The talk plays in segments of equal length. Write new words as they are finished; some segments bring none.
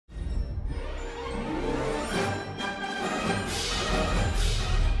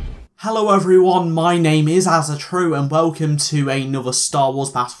Hello everyone, my name is AZZATRU and welcome to another Star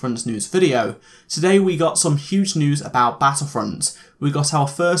Wars Battlefront news video. Today we got some huge news about Battlefront. We got our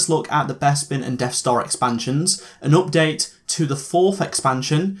first look at the Bespin and Death Star expansions, an update to the 4th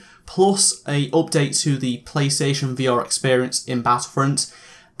expansion, plus an update to the PlayStation VR experience in Battlefront,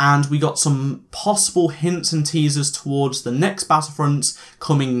 and we got some possible hints and teasers towards the next Battlefront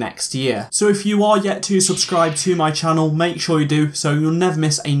coming next year. So if you are yet to subscribe to my channel, make sure you do so you'll never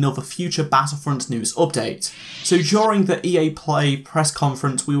miss another future Battlefront news update. So during the EA Play press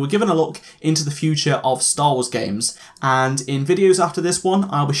conference, we were given a look into the future of Star Wars games, and in videos after this one,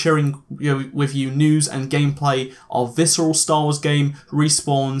 I'll be sharing with you news and gameplay of Visceral Star Wars game,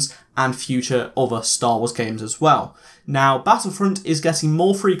 Respawns, and future other Star Wars games as well. Now, Battlefront is getting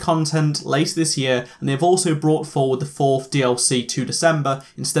more free content later this year, and they've also brought forward the 4th DLC to December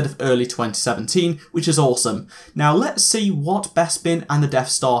instead of early 2017, which is awesome. Now, let's see what Bespin and the Death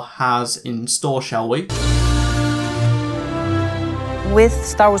Star has in store, shall we? With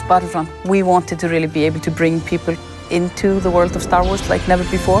Star Wars Battlefront, we wanted to really be able to bring people into the world of Star Wars like never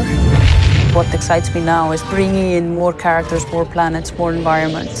before. What excites me now is bringing in more characters, more planets, more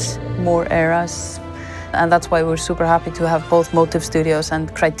environments, more eras. And that's why we're super happy to have both Motive Studios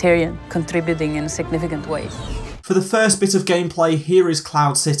and Criterion contributing in a significant way. For the first bit of gameplay, here is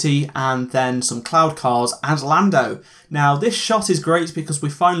Cloud City and then some cloud cars and Lando. Now this shot is great because we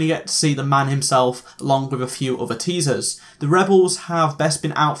finally get to see the man himself along with a few other teasers. The Rebels have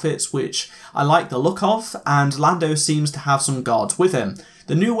Bespin outfits which I like the look of, and Lando seems to have some guards with him.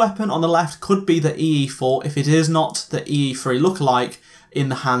 The new weapon on the left could be the EE4 if it is not the EE3 lookalike in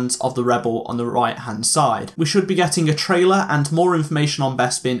the hands of the Rebel on the right hand side. We should be getting a trailer and more information on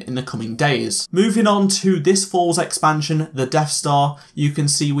Bespin in the coming days. Moving on to this fall's expansion, the Death Star, you can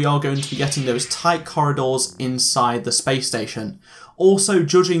see we are going to be getting those tight corridors inside the space station. Also,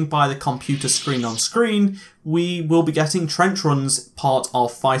 judging by the computer screen on screen, we will be getting trench runs part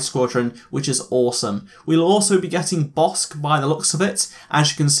of Fight Squadron, which is awesome. We'll also be getting Bossk by the looks of it. As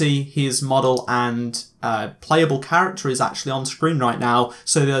you can see, his model and playable character is actually on screen right now,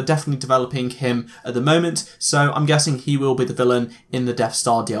 so they're definitely developing him at the moment, so I'm guessing he will be the villain in the Death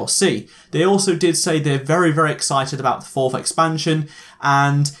Star DLC. They also did say they're very, very excited about the 4th expansion,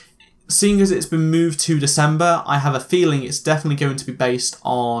 and seeing as it's been moved to December, I have a feeling it's definitely going to be based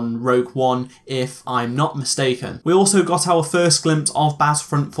on Rogue One, if I'm not mistaken. We also got our first glimpse of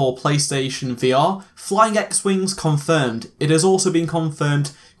Battlefront for PlayStation VR. Flying X-Wings confirmed. It has also been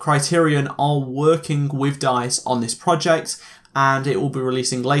confirmed Criterion are working with DICE on this project, and it will be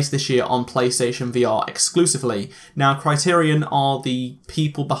releasing later this year on PlayStation VR exclusively. Now, Criterion are the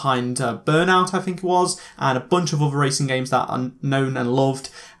people behind Burnout, I think it was, and a bunch of other racing games that are known and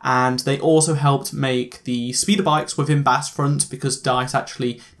loved, and they also helped make the speeder bikes within Battlefront because DICE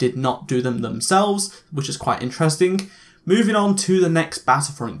actually did not do them themselves, which is quite interesting. Moving on to the next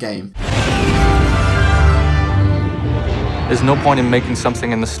Battlefront game. There's no point in making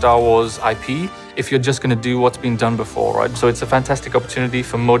something in the Star Wars IP if you're just going to do what's been done before, right? So it's a fantastic opportunity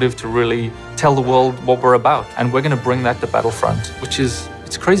for Motive to really tell the world what we're about. And we're going to bring that to Battlefront, which is,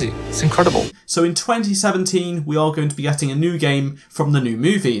 it's crazy. It's incredible. So in 2017, we are going to be getting a new game from the new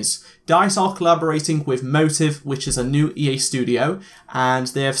movies. DICE are collaborating with Motive, which is a new EA studio, and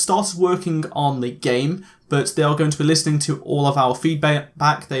they have started working on the game, but they are going to be listening to all of our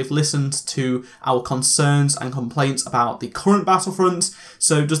feedback. They've listened to our concerns and complaints about the current Battlefront.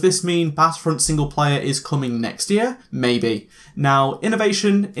 So does this mean Battlefront single player is coming next year? Maybe. Now,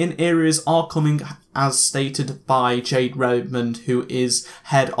 innovation in areas are coming as stated by Jade Redmond, who is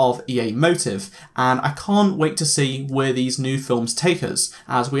head of EA Motive, and I can't wait to see where these new films take us,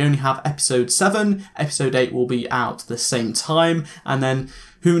 as we only have episode 7, episode 8 will be out at the same time, and then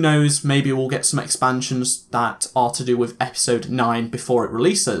who knows, maybe we'll get some expansions that are to do with episode 9 before it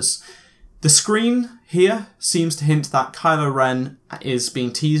releases. The screen here seems to hint that Kylo Ren is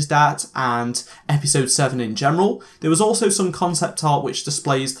being teased at, and episode 7 in general. There was also some concept art which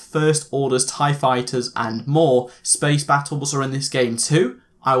displays the First Order's TIE fighters and more. Space battles are in this game too?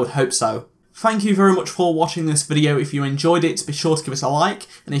 I would hope so. Thank you very much for watching this video. If you enjoyed it, be sure to give us a like,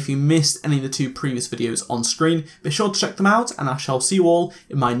 and if you missed any of the 2 previous videos on screen, be sure to check them out, and I shall see you all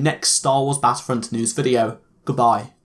in my next Star Wars Battlefront news video. Goodbye.